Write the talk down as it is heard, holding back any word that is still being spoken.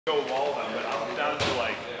Go wall them, but I'm down to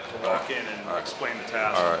like walk in and explain the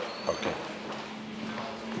task. All right. Okay.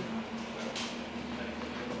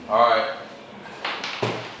 All right.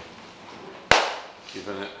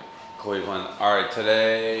 Keeping it Cleveland. All right.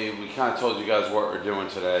 Today we kind of told you guys what we're doing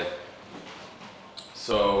today.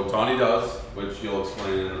 So Tony does, which you'll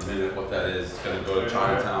explain in a minute what that is. It's gonna go to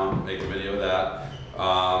Chinatown, make a video of that.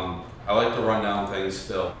 I like to run down things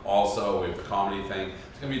still. Also, we have the comedy thing.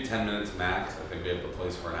 It's gonna be 10 minutes max. I think we have the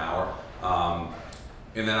place for an hour.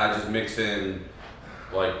 And then I just mix in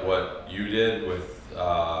like what you did with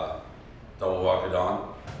Double Walk of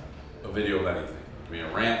Dawn, a video of anything. It can be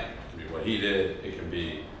a rant, it can be what he did, it can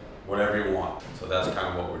be whatever you want. So that's kind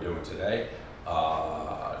of what we're doing today.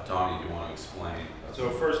 Tony, do you want to explain? So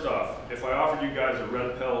first off, if I offered you guys a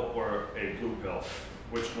red pill or a blue pill,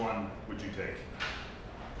 which one would you take?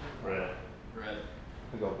 Red. Red.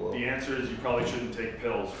 I go blue. The answer is you probably shouldn't take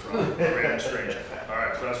pills from a random stranger. All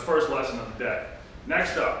right, so that's the first lesson of the day.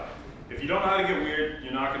 Next up, if you don't know how to get weird,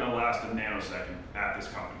 you're not going to last a nanosecond at this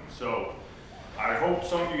company. So I hope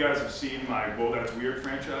some of you guys have seen my Whoa That's Weird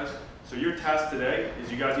franchise. So your task today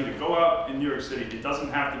is you guys need to go out in New York City. It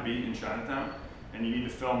doesn't have to be in Chinatown, and you need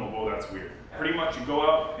to film a Whoa That's Weird. Pretty much you go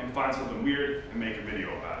out and find something weird and make a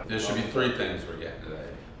video about it. There should be 3 things we're getting today.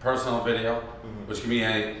 Personal video, which can be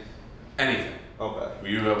anything. Okay.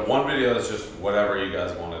 You have one video that's just whatever you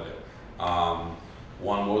guys want to do.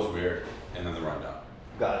 One was weird, and then the rundown.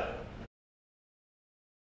 Got it.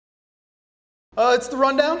 It's the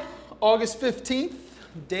rundown, August 15th,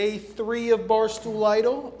 day 3 of Barstool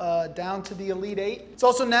Idol, down to the Elite 8. It's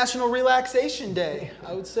also National Relaxation Day.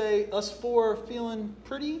 I would say us 4 are feeling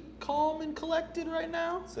pretty calm and collected right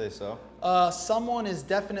now. Say so. Someone is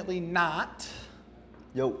definitely not.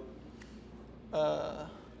 Yo.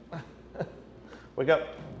 Wake up.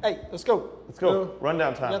 Hey, let's go. Let's go.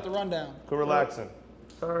 Rundown time. We got the rundown. Go relaxing.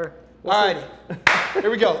 Sorry. Alrighty,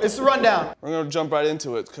 here we go. It's the rundown. We're gonna jump right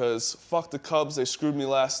into it, because fuck the Cubs, they screwed me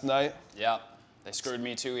last night. Yeah, they screwed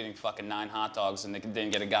me too, eating fucking 9 hot dogs, and they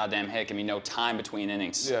didn't get a goddamn hit. Give me no time between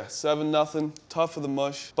innings. Yeah, 7-0, tough for the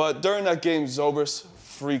mush. But during that game, Zobrist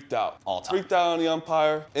freaked out. All time. Freaked out on the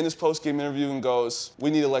umpire in his post-game interview and goes,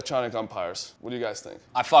 "We need electronic umpires." What do you guys think?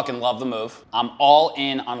 I fucking love the move. I'm all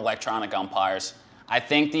in on electronic umpires. I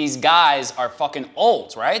think these guys are fucking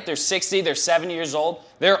old, right? They're 60, they're 70 years old.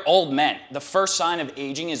 They're old men. The first sign of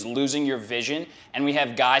aging is losing your vision, and we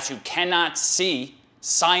have guys who cannot see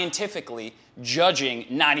scientifically judging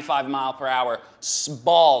 95 mile per hour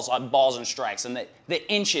balls on balls and strikes, and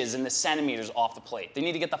the inches and the centimeters off the plate. They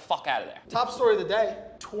need to get the fuck out of there. Top story of the day,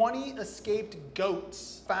 20 escaped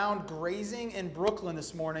goats found grazing in Brooklyn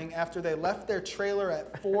this morning after they left their trailer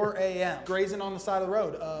at 4 a.m. Grazing on the side of the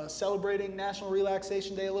road. Celebrating National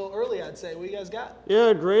Relaxation Day a little early, I'd say. What you guys got?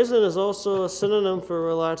 Yeah, grazing is also a synonym for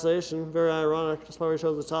relaxation. Very ironic. That's why we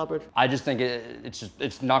chose the topic. I just think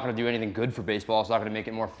it's not going to do anything good for baseball. It's not going to make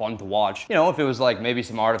it more fun to watch. You know, if it was like maybe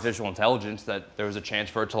some artificial intelligence that there was a chance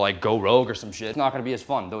for it to like go rogue or some shit, it's not going to be as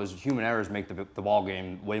fun. Those human errors make the ball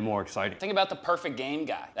game way more exciting. Think about the perfect game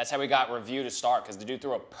guy. That's how we got Review to start, because the dude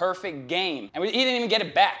threw a perfect game, and he didn't even get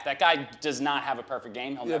it back. That guy does not have a perfect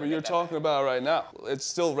game. He'll Yeah, never but you're get that talking about it right now. It's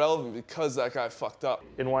still relevant because that guy fucked up.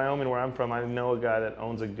 In Wyoming, where I'm from, I know a guy that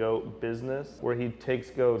owns a goat business where he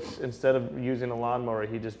takes goats, instead of using a lawnmower,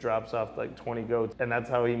 he just drops off like 20 goats, and that's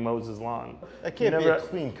how he mows his lawn. That can't be a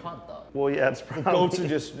clean cut, though. Well, yeah, it's probably... Goats are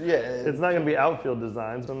just, yeah. It's not going to be outfield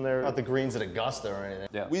designs when they're... Not the greens at Augusta or anything.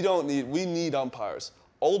 Yeah. We need umpires.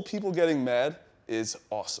 Old people getting mad is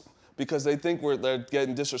awesome, because they think they're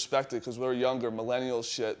getting disrespected because we're younger, millennial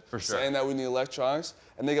shit, For sure. saying that we need electronics,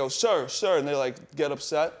 and they go, sir, and they like get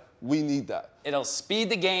upset. We need that. It'll speed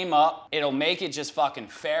the game up. It'll make it just fucking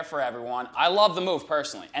fair for everyone. I love the move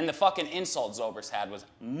personally. And the fucking insult Zobrist had was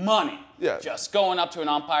money. Yeah. Just going up to an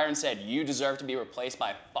umpire and said, "You deserve to be replaced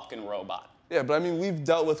by a fucking robot." Yeah, but I mean, we've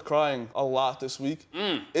dealt with crying a lot this week.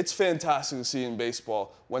 It's fantastic to see in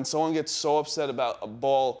baseball when someone gets so upset about a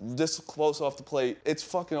ball this close off the plate. It's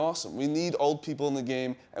fucking awesome. We need old people in the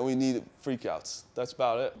game, and we need freakouts. That's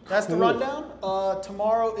about it. That's the rundown.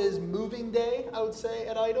 Tomorrow is moving day, I would say,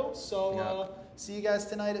 at Idol. So see you guys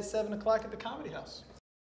tonight at 7 o'clock at the Comedy House.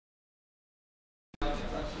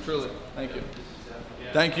 Truly, thank you.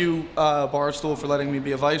 Thank you, Barstool, for letting me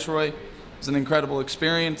be a viceroy. It was an incredible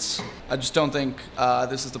experience. I just don't think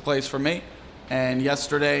this is the place for me. And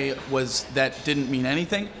yesterday didn't mean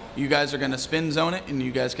anything. You guys are gonna spin zone it, and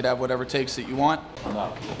you guys could have whatever takes that you want.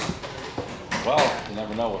 No. Well, you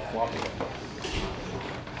never know with floppy.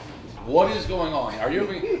 What is going on? Are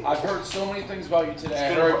you? I've heard so many things about you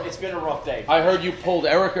today. It's been a rough day. I heard you pulled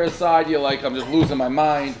Erica aside. You're like, I'm just losing my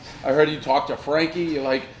mind. I heard you talk to Frankie. You're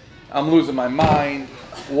like, I'm losing my mind.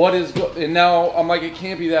 What is and now I'm like, it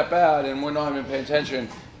can't be that bad, and we're not even paying attention,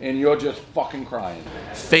 and you're just fucking crying.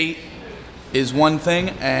 Fate is one thing,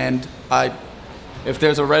 and if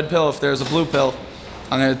there's a red pill, if there's a blue pill,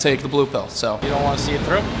 I'm gonna take the blue pill. So You don't want to see it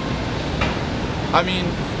through? I mean,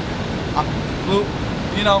 blue.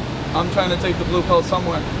 You know, I'm trying to take the blue pill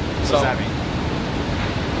somewhere. What does that mean?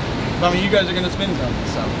 I mean, you guys are gonna spin tell me,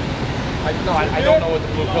 so. I don't know what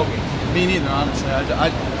the blue pill means. Me neither, honestly.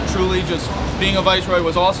 I truly just, being a Viceroy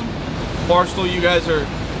was awesome. Barstool, you guys are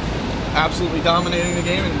absolutely dominating the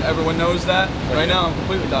game, and everyone knows that. Right now, I'm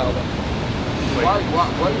completely dialed up. Why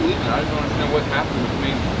are you leaving? I don't understand what happened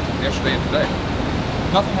between yesterday and today.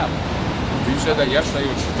 Nothing happened. You said that yesterday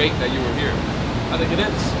was fate that you were here. I think it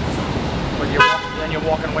is. But then you're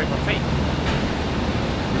walking away from fate.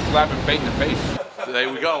 You're slapping fate in the face.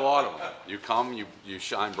 Today we got a lot of them. You come, you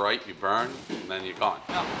shine bright, you burn, and then you're gone.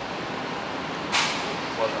 No.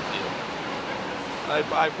 Wasn't for you.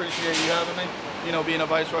 I appreciate you having me. You know, being a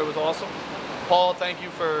Viceroy was awesome. Paul, thank you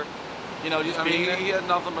for, just being there. He had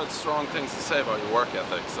nothing but strong things to say about your work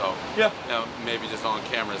ethic. So Yeah. Maybe just on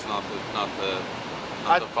camera is not the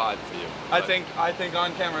vibe for you. I think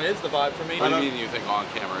on camera is the vibe for me. What do you mean you think on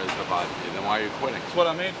camera is the vibe for you? Then why are you quitting? It's what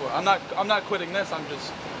I'm made for. I'm not quitting this.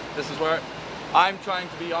 This is where I'm trying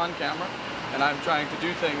to be on camera, and I'm trying to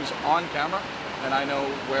do things on camera, and I know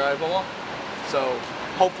where I belong. So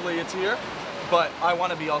hopefully it's here, but I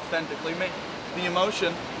want to be authentically me. The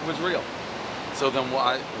emotion was real. So then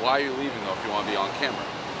why are you leaving though if you want to be on camera?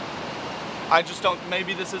 I just don't,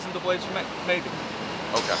 maybe this isn't the place for me. Maybe.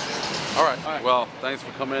 Okay. All right. Well, thanks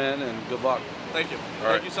for coming in and good luck. Thank you. All Thank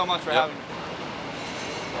right. you so much for Yep. having me.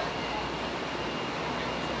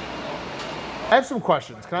 I have some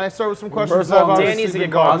questions. Can I start with some questions? First of all, Dan needs to get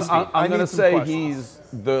going. I'm going to say he's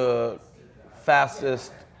the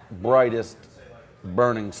fastest, brightest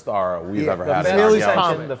burning star we've ever had.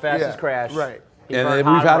 The fastest crash. Right. And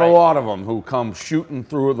we've had a lot of them who come shooting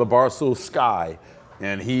through the Barstool sky,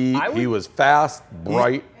 and he was fast,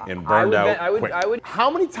 bright, and burned out quick. How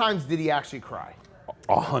many times did he actually cry?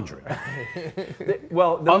 100.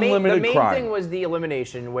 Well, the Unlimited main crying. thing was the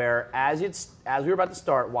elimination, where as we were about to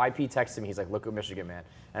start, YP texted me. He's like, "Look at Michigan, man,"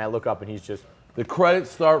 and I look up, and he's just. The credits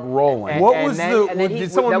start rolling.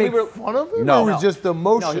 Did someone make fun of him? No. Or it was just the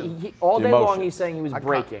emotion? No, all day long he's saying he was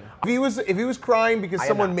breaking. If he was crying because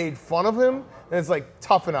someone made fun of him, then it's like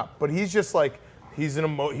toughen up. But he's just like he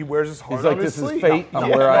wears his heart on his sleeve. He's like, this is fate. I'm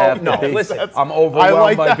where I have to be. Listen, I'm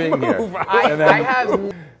overwhelmed by being here. I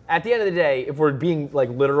have. At the end of the day, if we're being like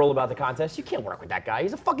literal about the contest, you can't work with that guy.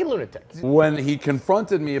 He's a fucking lunatic. When he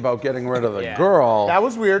confronted me about getting rid of the girl, that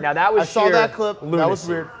was weird. Now that was I saw sheer that clip. lunacy. That was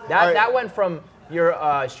weird. That went from you're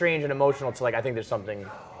strange and emotional to like I think there's something.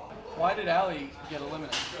 Why did Allie get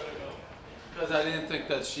eliminated? Because I didn't think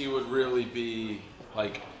that she would really be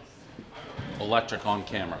like electric on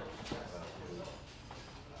camera.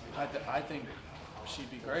 I think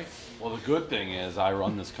she'd be great. Well, the good thing is I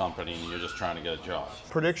run this company and you're just trying to get a job.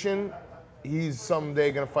 Prediction: he's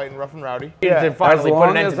someday gonna fight in Rough and Rowdy. as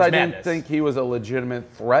long as I didn't think he was a legitimate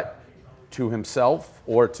threat to himself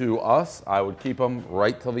or to us, I would keep him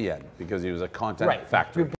right till the end because he was a content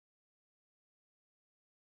factory.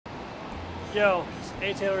 Yo, it's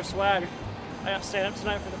A. Taylor Swag. I got stand up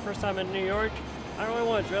tonight for the first time in New York. I don't really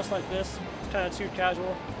want to dress like this. It's kind of too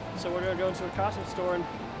casual. So we're gonna go into a costume store and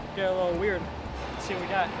get a little weird. Let's see what we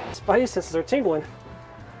got. Spidey senses are tingling.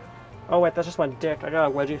 Oh wait, that's just my dick. I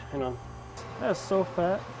got a wedgie. Hang on. That is so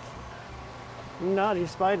fat. Naughty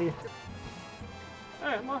Spidey.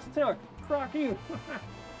 Alright, Monster Taylor, crock you.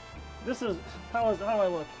 This is, how do I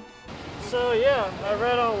look? So yeah, I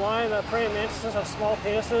read online that praying mantises have small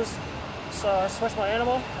penises. So I switched my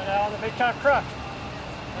animal, and now I'm the big cock croc.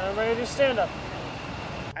 And I'm ready to do stand-up.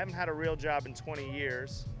 I haven't had a real job in 20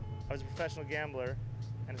 years. I was a professional gambler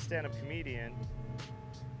and a stand-up comedian.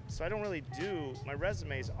 So I don't really do, my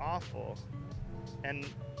resume's awful. And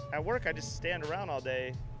at work, I just stand around all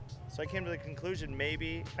day. So I came to the conclusion,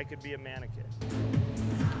 maybe I could be a mannequin.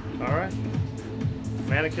 All right,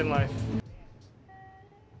 mannequin life.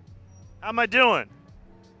 How am I doing?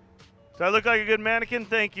 Do I look like a good mannequin?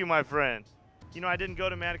 Thank you, my friend. You know, I didn't go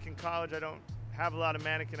to mannequin college. I don't have a lot of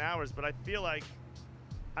mannequin hours, but I feel like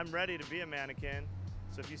I'm ready to be a mannequin.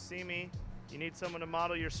 So if you see me, you need someone to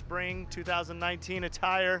model your spring 2019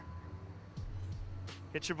 attire,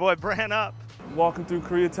 hit your boy Bran up. Walking through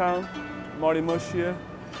Koreatown, Marty Mush here,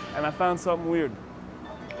 and I found something weird.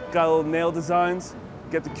 Got little nail designs,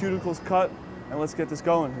 get the cuticles cut, and let's get this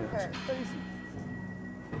going here.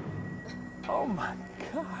 Oh my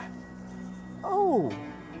God. Oh,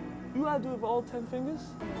 you gotta do it with all 10 fingers?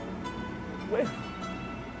 Wait,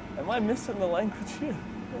 am I missing the language here?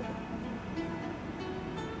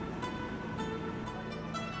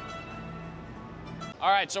 All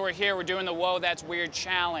right, so we're here, we're doing the Whoa, That's Weird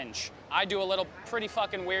challenge. I do a little pretty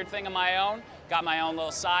fucking weird thing of my own. Got my own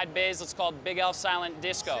little side biz, it's called Big Elf Silent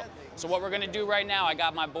Disco. So what we're gonna do right now, I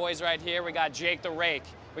got my boys right here. We got Jake the Rake,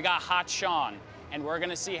 we got Hot Sean, and we're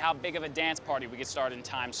gonna see how big of a dance party we can start in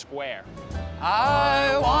Times Square.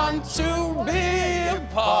 I want to be a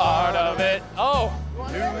part of it. Oh.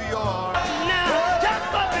 New York.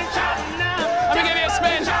 Let me give you a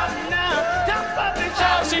spin.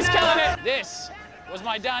 Oh, she's killing it. This was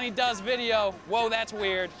my Donnie Does video. Whoa, that's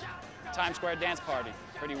weird. Times Square dance party.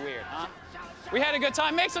 Pretty weird, huh? We had a good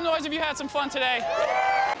time. Make some noise if you had some fun today.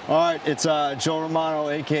 All right, it's Joe Romano,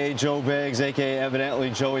 a.k.a. Joe Biggs, a.k.a. evidently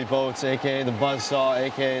Joey Boats, a.k.a. the Buzzsaw,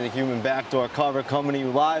 a.k.a. the Human Backdoor Cover, coming to you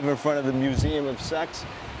live in front of the Museum of Sex.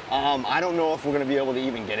 I don't know if we're going to be able to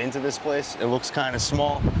even get into this place. It looks kind of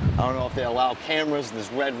small. I don't know if they allow cameras. There's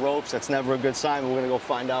red ropes. That's never a good sign. We're going to go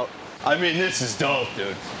find out. I mean, this is dope,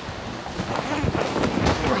 dude.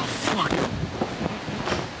 Oh, fuck.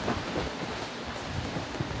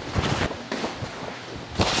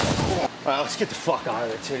 All right, let's get the fuck out of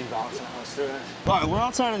there, titty bouncing. Let's do it. All right, we're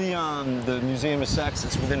outside of the Museum of Sex.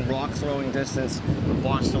 It's within rock throwing distance of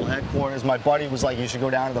Barstool headquarters. My buddy was like, you should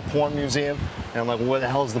go down to the porn museum. And I'm like, where the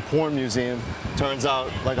hell's the porn museum? Turns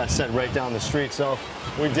out, like I said, right down the street. So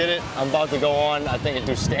we did it. I'm about to go on, I think, and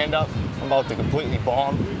do stand-up. I'm about to completely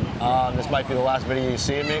bomb. This might be the last video you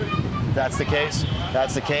see of me. If that's the case.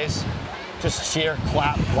 That's the case. Just cheer,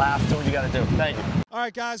 clap, laugh, do what you gotta do. Thank you. All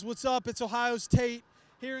right, guys, what's up? It's Ohio's Tate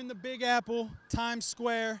here in the Big Apple, Times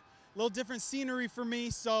Square. A little different scenery for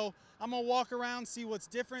me, so I'm gonna walk around, see what's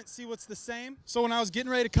different, see what's the same. So when I was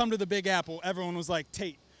getting ready to come to the Big Apple, everyone was like,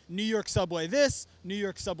 Tate, New York subway this, New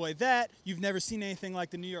York subway that. You've never seen anything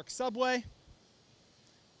like the New York subway.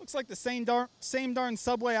 Looks like the same darn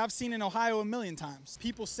subway I've seen in Ohio a million times.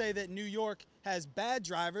 People say that New York has bad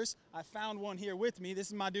drivers. I found one here with me. This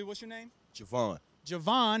is my dude, what's your name? Javon.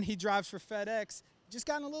 Javon, he drives for FedEx. Just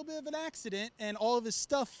got in a little bit of an accident and all of his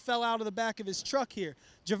stuff fell out of the back of his truck here.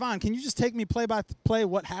 Javon, can you just take me play by play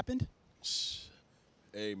what happened?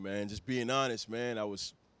 Hey man, just being honest, man. I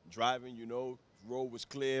was driving, you know, road was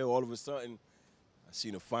clear. All of a sudden, I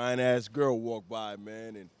seen a fine ass girl walk by,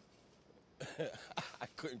 man, and I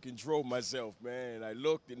couldn't control myself, man. And I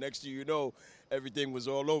looked, and next thing you know, everything was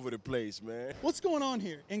all over the place, man. What's going on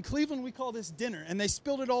here? In Cleveland, we call this dinner, and they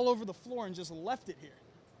spilled it all over the floor and just left it here.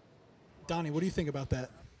 Donnie, what do you think about that?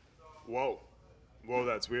 Whoa. Whoa,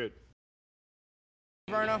 that's weird.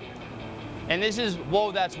 Verna, and this is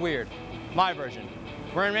Whoa, That's Weird, my version.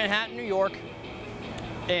 We're in Manhattan, New York,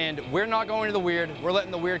 and we're not going to the weird. We're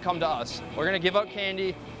letting the weird come to us. We're gonna give out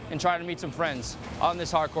candy and try to meet some friends out in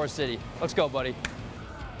this hardcore city. Let's go, buddy.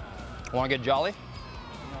 Wanna get jolly?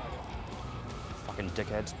 Fucking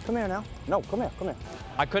dickheads. Come here now. No, come here, come here.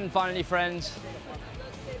 I couldn't find any friends.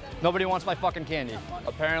 Nobody wants my fucking candy.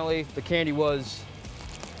 Apparently, the candy was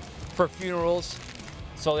for funerals,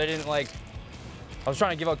 so they didn't like, I was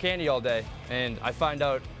trying to give out candy all day, and I find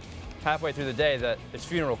out halfway through the day that it's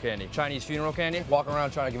funeral candy, Chinese funeral candy. Walking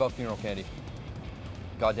around trying to give out funeral candy.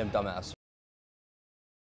 Goddamn dumbass.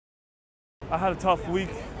 I had a tough week.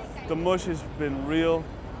 The mush has been real.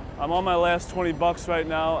 I'm on my last 20 bucks right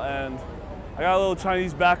now, and I got a little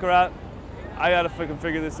Chinese baccarat. I gotta freaking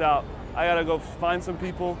figure this out. I gotta go find some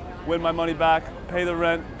people, win my money back, pay the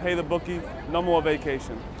rent, pay the bookie, no more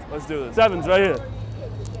vacation. Let's do this. Seven's right here.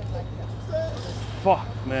 Fuck,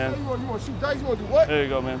 man. You want to shoot dice? You want to do what? There you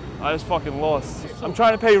go, man. I just fucking lost. I'm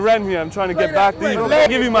trying to pay rent here. I'm trying to get back to even. I'll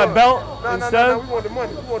give you my belt instead. No, we want the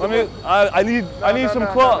money. I need some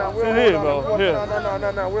clubs. Here, bro.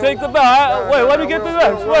 Here. Take the belt. Wait, let me get the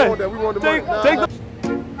rest. Wait. Take the.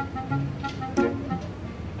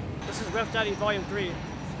 This is Ref Daddy Volume 3,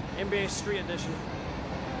 NBA Street Edition.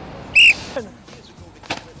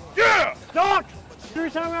 Yeah! Doc! 3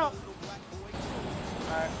 timeout.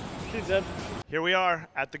 Alright, she's dead. Here we are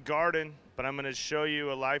at the Garden, but I'm going to show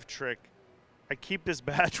you a life trick. I keep this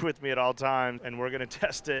badge with me at all times, and we're going to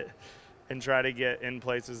test it and try to get in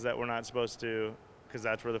places that we're not supposed to, because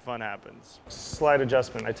that's where the fun happens. Slight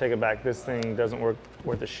adjustment, I take it back. This thing doesn't work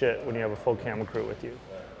worth a shit when you have a full camera crew with you.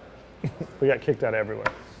 We got kicked out everywhere.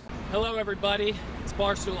 Hello everybody, it's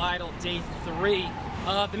Barstool Idol Day 3.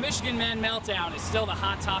 The Michigan Man Meltdown is still the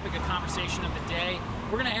hot topic of conversation of the day.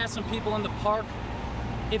 We're gonna ask some people in the park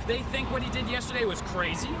if they think what he did yesterday was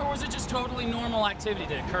crazy, or was it just totally normal activity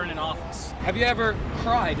to occur in an office? Have you ever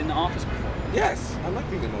cried in the office before? Yes, I like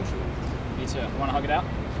being emotional. Me too. Want to hug it out?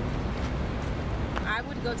 I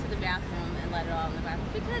would go to the bathroom and let it all in the bathroom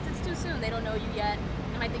because it's too soon. They don't know you yet.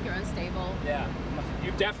 They might think you're unstable. Yeah,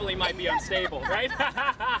 you definitely might be unstable, right?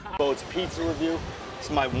 Boat's pizza review. It's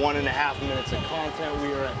my 1.5 minutes of content.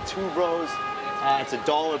 We are at Two Bros. It's a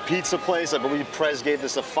 $1 pizza place. I believe Prez gave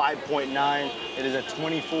this a 5.9. It is at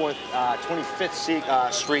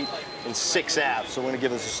 25th Street and 6th Ave. So we're gonna give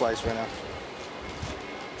this a slice right now.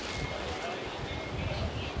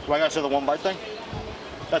 Do I gotta say the one bite thing?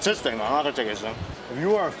 That's his thing, though. I'm not gonna take his thing. If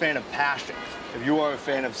you are a fan of passion, if you are a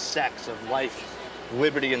fan of sex, of life,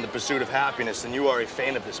 liberty, and the pursuit of happiness, then you are a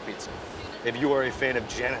fan of this pizza. If you are a fan of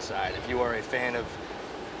genocide, if you are a fan of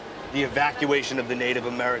the evacuation of the Native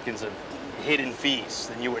Americans, of hidden feasts,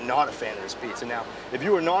 then you are not a fan of this pizza. Now, if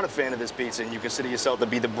you are not a fan of this pizza and you consider yourself to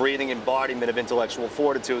be the breathing embodiment of intellectual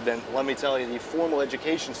fortitude, then let me tell you, the formal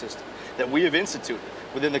education system that we have instituted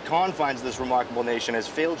within the confines of this remarkable nation has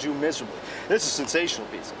failed you miserably. This is sensational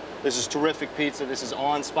pizza. This is terrific pizza. This is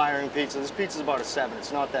awe-inspiring pizza. This pizza is about a 7.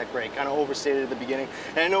 It's not that great. Kind of overstated at the beginning.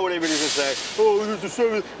 And I know what everybody's gonna say. Oh, it's a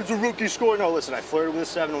 7. It's a rookie score. No, listen. I flirted with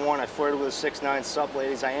a 7-1. I flirted with a 6-9. Sup,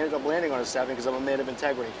 ladies. I ended up landing on a 7 because I'm a man of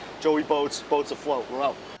integrity. Joey Boats. Boats afloat. We're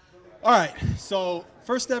out. All right. So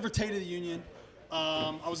first ever Tate of the Union.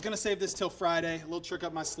 I was gonna save this till Friday, a little trick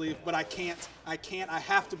up my sleeve, but I can't. I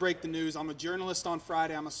have to break the news. I'm a journalist on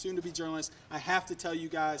Friday. I'm a soon-to-be journalist. I have to tell you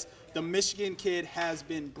guys, the Michigan kid has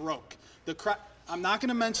been broke. I'm not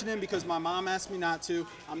gonna mention him because my mom asked me not to.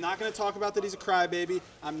 I'm not gonna talk about that he's a crybaby.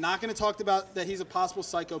 I'm not gonna talk about that he's a possible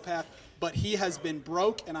psychopath, but he has been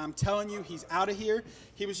broke, and I'm telling you, he's out of here.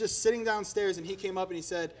 He was just sitting downstairs, and he came up and he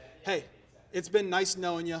said, "Hey, it's been nice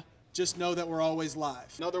knowing you. Just know that we're always live."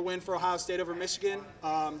 Another win for Ohio State over Michigan.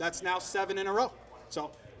 That's now 7 in a row.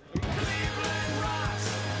 So.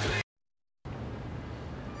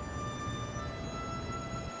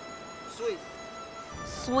 Sweet.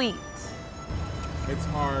 Sweet. It's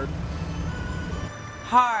hard.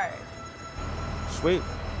 Hard. Sweet.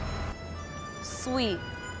 Sweet.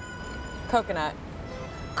 Coconut.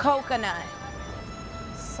 Coconut.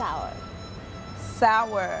 Sour.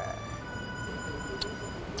 Sour.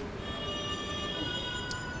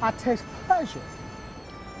 I taste pleasure.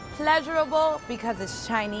 Pleasurable because it's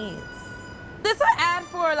Chinese. This an ad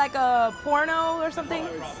for like a porno or something?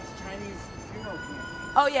 Chinese funeral candy.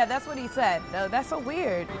 Oh yeah, that's what he said. No, that's so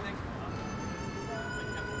weird.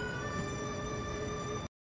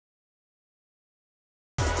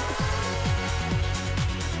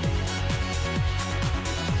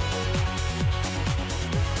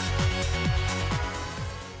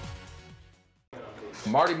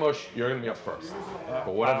 Marty Mush, you're going to be up first.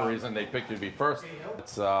 For whatever reason, they picked you to be first.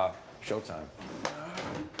 It's showtime.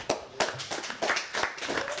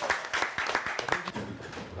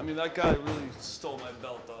 I mean, that guy really stole my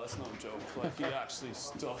belt, though. That's no joke. Like, he actually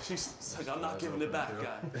stole. He's like, I'm not giving it back,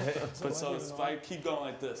 guy. But so if I keep going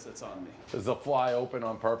like this, it's on me. Is the fly open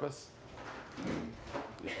on purpose?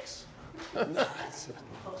 Yes.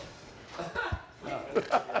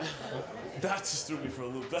 That just threw me for a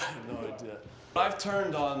loop. I have no idea. I've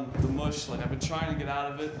turned on the mush. Like, I've been trying to get out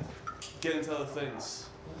of it, get into other things.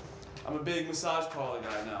 I'm a big massage parlor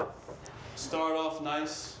guy now. Start off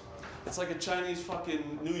nice. It's like a Chinese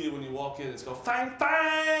fucking New Year when you walk in. It's go fang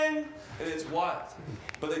fang, and it's wild.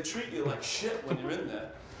 But they treat you like shit when you're in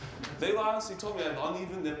there. They honestly told me I have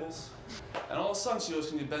uneven nipples, and all of a sudden she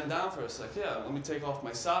goes, "Can you bend down for a sec?" Yeah, let me take off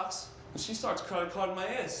my socks, and she starts cutting my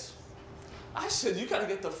ass. I said, "You gotta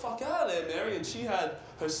get the fuck out of there, Mary," and she had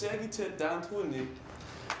her saggy tit down to her knee,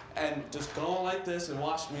 and just going like this and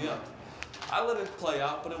washed me up. I let it play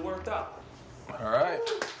out, but it worked out. All right.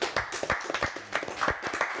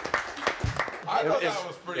 I thought that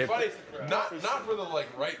was pretty funny. Not for the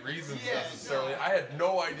right reasons necessarily. I had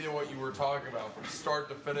no idea what you were talking about from start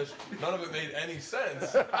to finish. None of it made any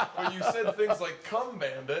sense. But you said things like "cum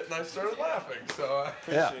bandit," and I started laughing. So I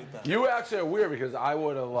appreciate that. You actually are weird because I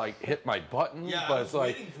would have hit my button, but it's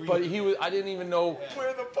but he was. I didn't even know.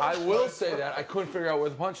 Where the I will say that I couldn't figure out where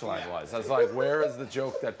the punchline was. I was like, where is the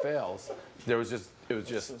joke that fails? It was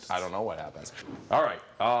just. I don't know what happened. All right,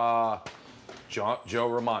 Joe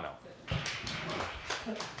Romano.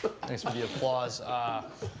 Thanks for the applause.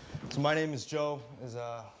 So my name is Joe. As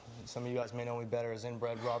some of you guys may know me better as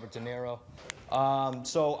inbred Robert De Niro.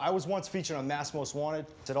 So I was once featured on Mass Most Wanted.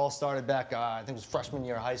 It all started back, I think it was freshman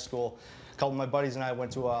year of high school. A couple of my buddies and I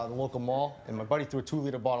went to the local mall, and my buddy threw a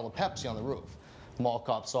 2-liter bottle of Pepsi on the roof. The mall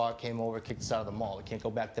cop saw it, came over, kicked us out of the mall. We can't go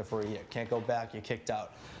back there for a year. Can't go back, you're kicked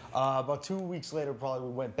out. About 2 weeks later, probably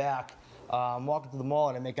we went back. I'm walking to the mall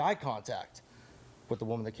and I make eye contact with the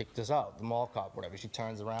woman that kicked us out, the mall cop, whatever. She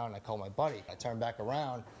turns around and I call my buddy. I turn back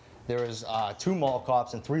around. There is 2 mall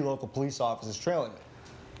cops and 3 local police officers trailing me.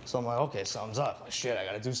 So I'm like, okay, something's up. Like, shit, I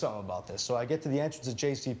gotta do something about this. So I get to the entrance of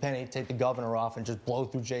JCPenney, take the governor off, and just blow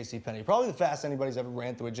through JCPenney. Probably the fastest anybody's ever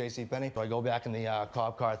ran through a JCPenney. So I go back in the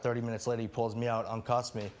cop car. 30 minutes later, he pulls me out,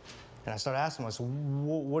 uncuffs me. And I started asking him, I said,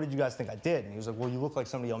 what did you guys think I did? And he was like, well, you look like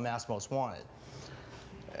somebody on Mass Most Wanted.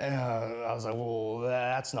 And I was like, well,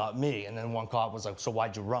 that's not me. And then one cop was like, so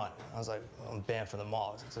why'd you run? I was like, I'm banned from the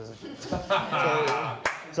mall. He's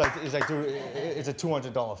like, dude, it's a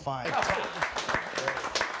 $200 fine.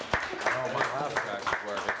 Oh, my laugh track is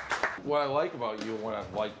working. What I like about you and what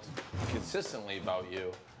I've liked consistently about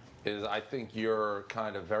you is I think you're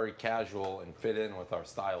kind of very casual and fit in with our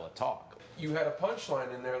style of talk. You had a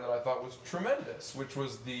punchline in there that I thought was tremendous, which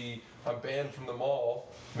was the I'm banned from the mall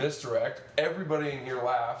misdirect. Everybody in here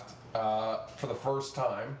laughed for the first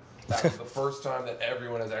time. That was the first time that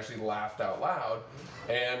everyone has actually laughed out loud.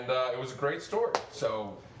 And it was a great story.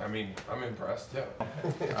 So, I mean, I'm impressed, yeah.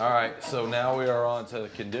 All right, so now we are on to the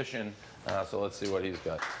condition. So let's see what he's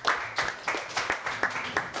got.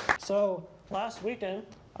 So last weekend,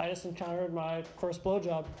 I just encountered my first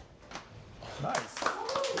blowjob. Nice.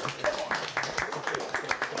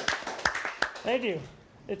 Thank you.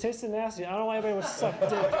 It tasted nasty. I don't know why anybody would suck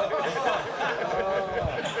dick.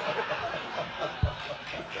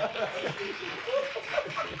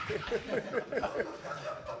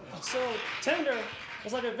 So Tinder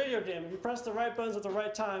is like a video game. If you press the right buttons at the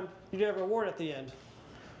right time, you get a reward at the end.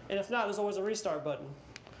 And if not, there's always a restart button.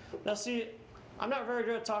 Now see, I'm not very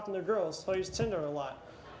good at talking to girls, so I use Tinder a lot.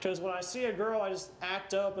 Because when I see a girl, I just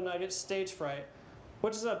act up and I get stage fright.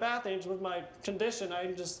 Which is a bad thing. With my condition, I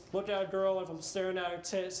can just look at a girl, and if I'm staring at her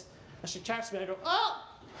tits, and she catches me, I go, oh!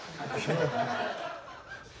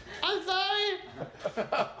 I'm sorry!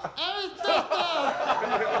 I was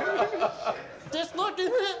just just look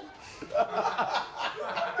at it!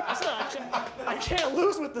 I said, I can't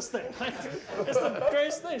lose with this thing. It's the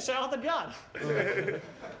greatest thing. Shout out to God.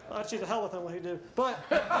 Actually, the hell with him what he did. But,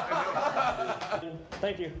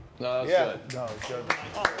 thank you. No, that's good. No, it's good.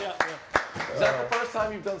 Oh, yeah. Is that the first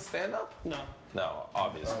time you've done stand-up? No. No,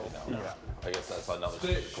 obviously no. Yeah. I guess that's another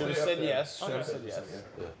Should have said yes. Should have said yes.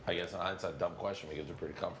 Yeah. I guess in hindsight, dumb question because you're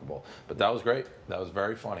pretty comfortable. But that was great. That was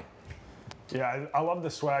very funny. Yeah, I love the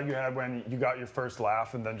swag you had when you got your first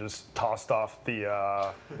laugh and then just tossed off the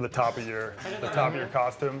top of your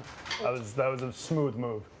costume. That was a smooth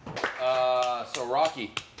move. So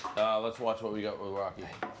Rocky, let's watch what we got with Rocky.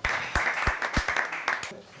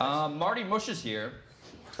 Marty Mush is here.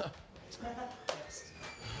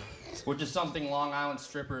 Which is something Long Island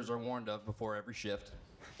strippers are warned of before every shift.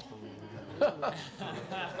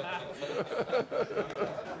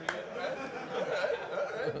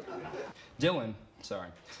 Dylan, sorry.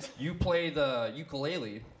 You play the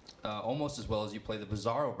ukulele almost as well as you play the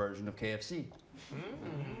Bizarro version of KFC.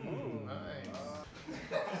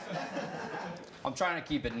 I'm trying to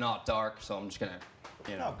keep it not dark, so I'm just gonna,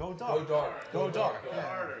 you know. No, go dark. Go dark. Go dark. Go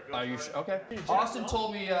harder. Are you okay? Austin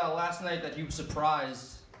told me last night that he was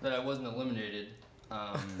surprised that I wasn't eliminated.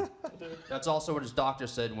 That's also what his doctor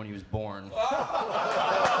said when he was born.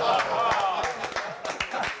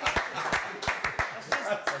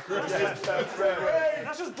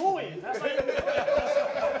 That's just bullying. That's not even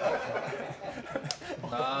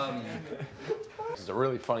This is a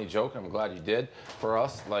really funny joke. I'm glad you did. For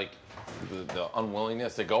us, like, the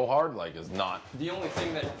unwillingness to go hard, like, is not. The only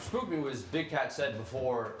thing that spooked me was Big Cat said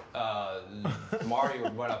before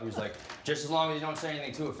Mario went up, he was like, just as long as you don't say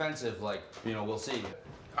anything too offensive, like, you know, we'll see.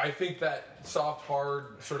 I think that soft,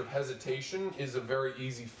 hard sort of hesitation is a very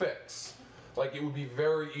easy fix. Like, it would be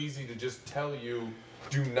very easy to just tell you,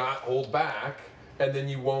 do not hold back, and then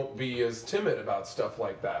you won't be as timid about stuff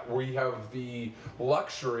like that. We have the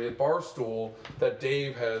luxury at Barstool that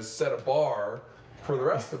Dave has set a bar for the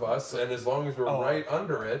rest of us, and as long as we're right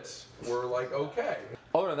under it, we're like, okay.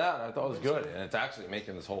 Other than that, I thought it was good, and it's actually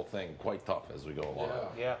making this whole thing quite tough as we go along.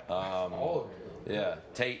 Yeah. All of you. Yeah.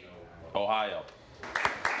 Tate, Ohio.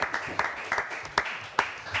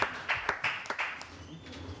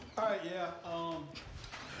 All right, yeah. All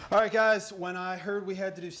right, guys, when I heard we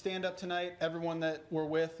had to do stand-up tonight, everyone that we're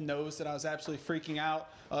with knows that I was absolutely freaking out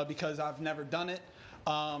because I've never done it.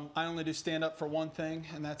 I only do stand-up for one thing,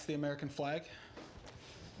 and that's the American flag.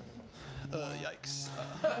 Yikes.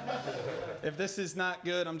 If this is not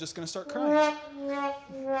good, I'm just gonna start crying.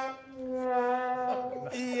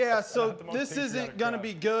 Yeah, so this isn't gonna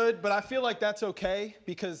be good, but I feel like that's okay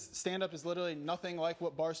because stand-up is literally nothing like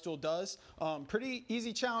what Barstool does. Pretty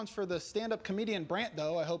easy challenge for the stand-up comedian Brant,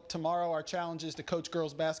 though. I hope tomorrow our challenge is to coach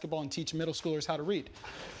girls basketball and teach middle schoolers how to read.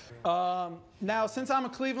 Now, since I'm a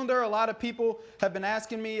Clevelander, a lot of people have been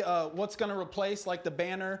asking me what's going to replace like the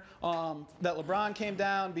banner that LeBron came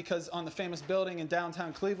down because on the famous building in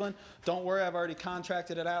downtown Cleveland. Don't worry, I've already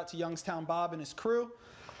contracted it out to Youngstown Bob and his crew.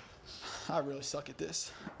 I really suck at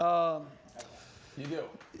this. You do?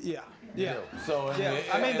 Yeah. You Yeah. do. So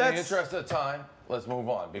in the interest of time, let's move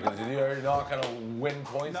on because you're not going to win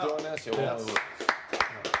points doing this. You'll lose.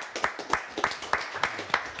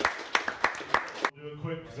 Do it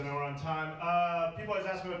quick because I know we're on time. People always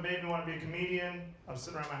ask me what made me want to be a comedian. I was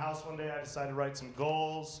sitting around my house one day. I decided to write some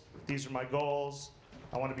goals. These are my goals.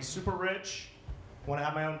 I want to be super rich. I want to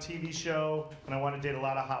have my own TV show. And I want to date a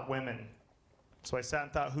lot of hot women. So I sat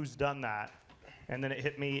and thought, who's done that? And then it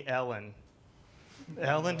hit me, Ellen.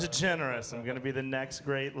 Ellen DeGeneres. I'm going to be the next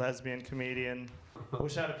great lesbian comedian. I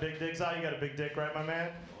wish I had a big dick. Zai, you got a big dick, right, my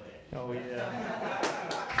man? Oh, yeah.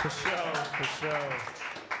 For sure, for sure.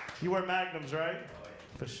 You wear Magnums, right?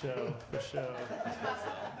 For sure, for sure.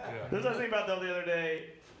 There's a thing about though the other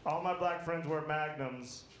day, all my black friends wear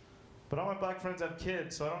Magnums, but all my black friends have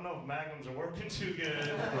kids, so I don't know if Magnums are working too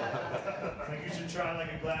good. Like you should try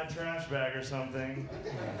like a Glad trash bag or something.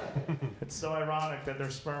 It's so ironic that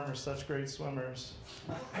their sperm are such great swimmers.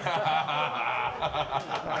 All right,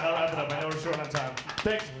 I'll wrap it up. I know we're short on time.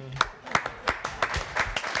 Thanks.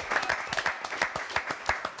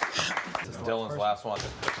 This is Dylan's last one.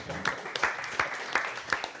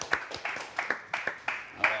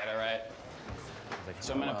 All right.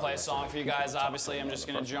 So I'm gonna play a song for you guys. Obviously, I'm just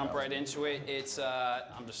gonna jump right into it. It's I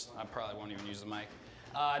probably won't even use the mic.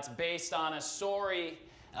 It's based on a story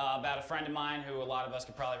about a friend of mine who a lot of us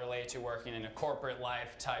could probably relate to, working in a corporate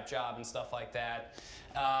life type job and stuff like that.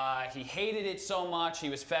 He hated it so much, he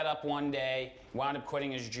was fed up one day, wound up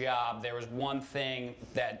quitting his job. There was one thing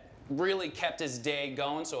that really kept his day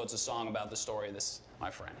going, so it's a song about the story of this, my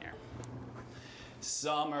friend here.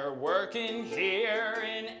 Summer working here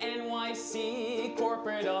in NYC,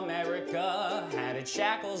 corporate America had its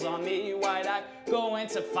shackles on me. Why'd I go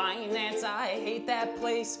into finance? I hate that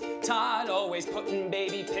place. Todd always putting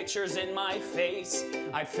baby pictures in my face.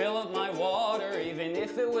 I'd fill up my water even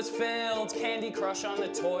if it was filled. Candy Crush on the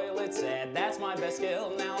toilet said that's my best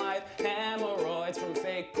skill. Now I've hemorrhoids from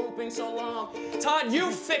fake pooping so long. Todd,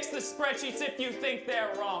 you fix the spreadsheets if you think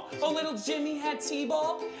they're wrong. Oh, little Jimmy had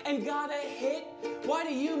T-ball and got a hit. Why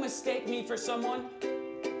do you mistake me for someone?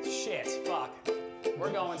 Shit, fuck.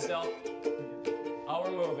 We're going still. Oh,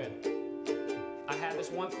 we're moving. I had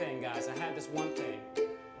this one thing, guys. I had this one thing.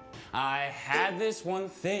 I had this one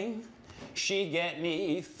thing. She'd get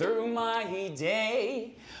me through my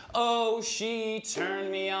day. Oh, she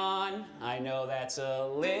turned me on. I know that's a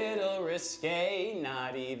little risque.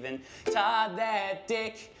 Not even Todd that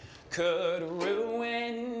dick could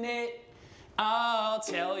ruin it. I'll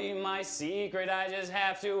tell you my secret, I just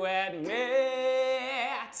have to admit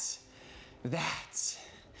that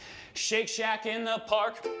Shake Shack in the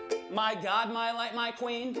park, my God, my light, my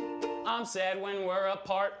queen. I'm sad when we're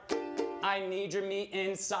apart. I need your meat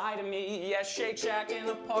inside of me. Yes, Shake Shack in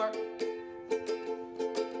the park.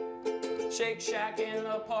 Shake Shack in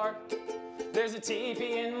the park. There's a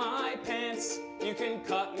teepee in my pants. You can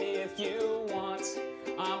cut me if you want.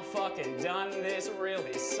 I'm fucking done. This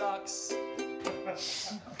really sucks.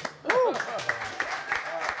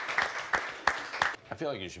 I feel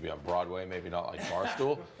like you should be on Broadway, maybe not like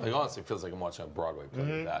Barstool. Like honestly, it feels like I'm watching a Broadway play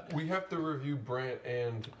with that. We have to review Brant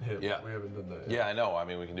and him. Yeah. We haven't done that yet. Yeah, I know. I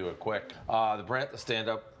mean, we can do it quick. The Brant, the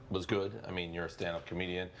stand-up was good. I mean, you're a stand-up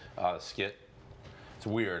comedian. The skit, it's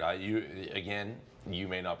weird. You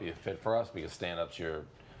may not be a fit for us because stand-up's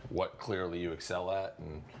what clearly you excel at,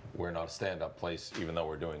 and we're not a stand-up place, even though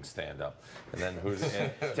we're doing stand-up. And then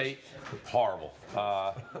Tate, horrible.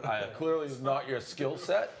 Clearly is not your skill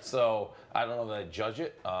set, so I don't know that I judge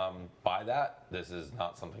it by that. This is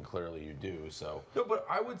not something clearly you do, so. No, but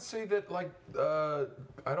I would say that, like,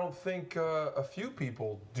 I don't think a few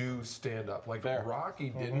people do stand-up. Like, Rocky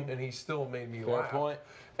didn't, and he still made me laugh. Fair point.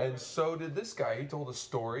 And so did this guy. He told a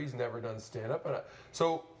story. He's never done stand-up. And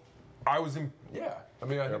so I was in, yeah. I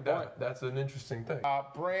mean, I think that's an interesting thing.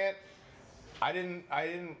 Brant, I didn't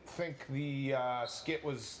think the skit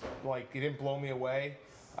was like, it didn't blow me away.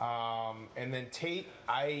 And then Tate,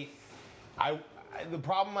 the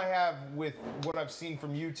problem I have with what I've seen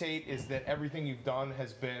from you, Tate, is that everything you've done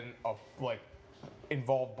has been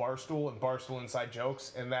involve Barstool and Barstool inside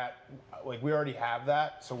jokes, and that, like, we already have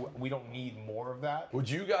that, so we don't need more of that. Would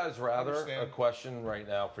you guys rather, Understand. a question right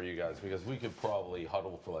now for you guys, because we could probably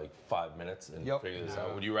huddle for like 5 minutes and figure this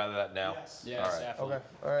out. Would you rather that now? Yes, All right. definitely. Okay,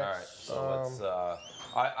 all right. All right, so let's,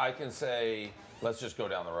 I can say, let's just go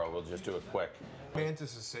down the road. We'll just do it quick.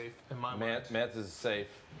 Mantis is safe in my mind. Mantis is safe.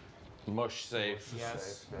 Mush safe.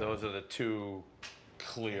 Yes. Those are the two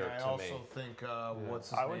clear And I to also me. think, what's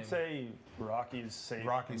his I name? would say Rocky's safe.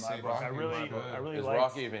 Rocky's in my safe. book. Rocky I really Is like.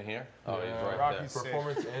 Rocky even here? Oh, he's right Rocky's there. safe.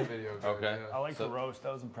 Performance and video. Good, Okay. yeah. I like So- the roast.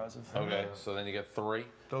 That was impressive. Okay, so then you get 3,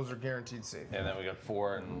 Those are guaranteed safe. and then we got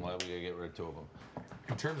 4, and we gotta get rid of 2 of them.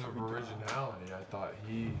 In terms of originality, I thought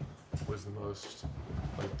he was the most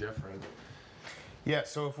like different. Yeah,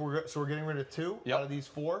 so if we're getting rid of 2 out of these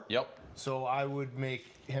 4. Yep. So I would make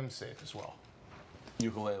him safe as well.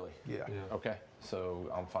 Ukulele. Yeah. Okay,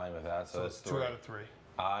 so I'm fine with that. So, So that's it's 3. 2 out of 3.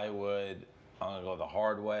 I'm gonna go the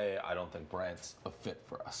hard way. I don't think Brant's a fit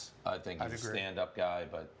for us. I think I'd he's a agree. stand-up guy,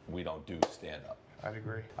 but we don't do stand-up. I'd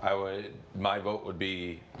agree. My vote would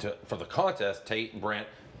be for the contest, Tate and Brant,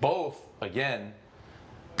 both, again,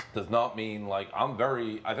 does not mean like, I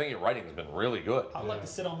think your writing has been really good. I'd like to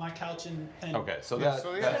sit on my couch and Okay, so Yeah, that's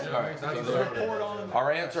all right. So there- report on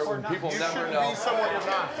our answer, or when not. people You never shouldn't know. be someone you're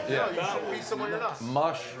not. Yeah. No, you shouldn't be someone you're not.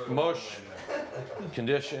 Mush,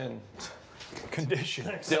 condition,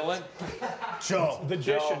 Dylan, Joe. The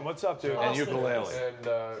Dishin, what's up, dude? and ukulele. And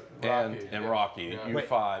Rocky. And Rocky, Yeah. you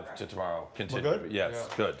 5 to tomorrow. Continue. good? Yes,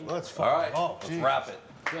 Yeah. good. Let's All right, Oh, let's geez. wrap it.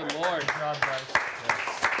 Good lord. Good job, guys.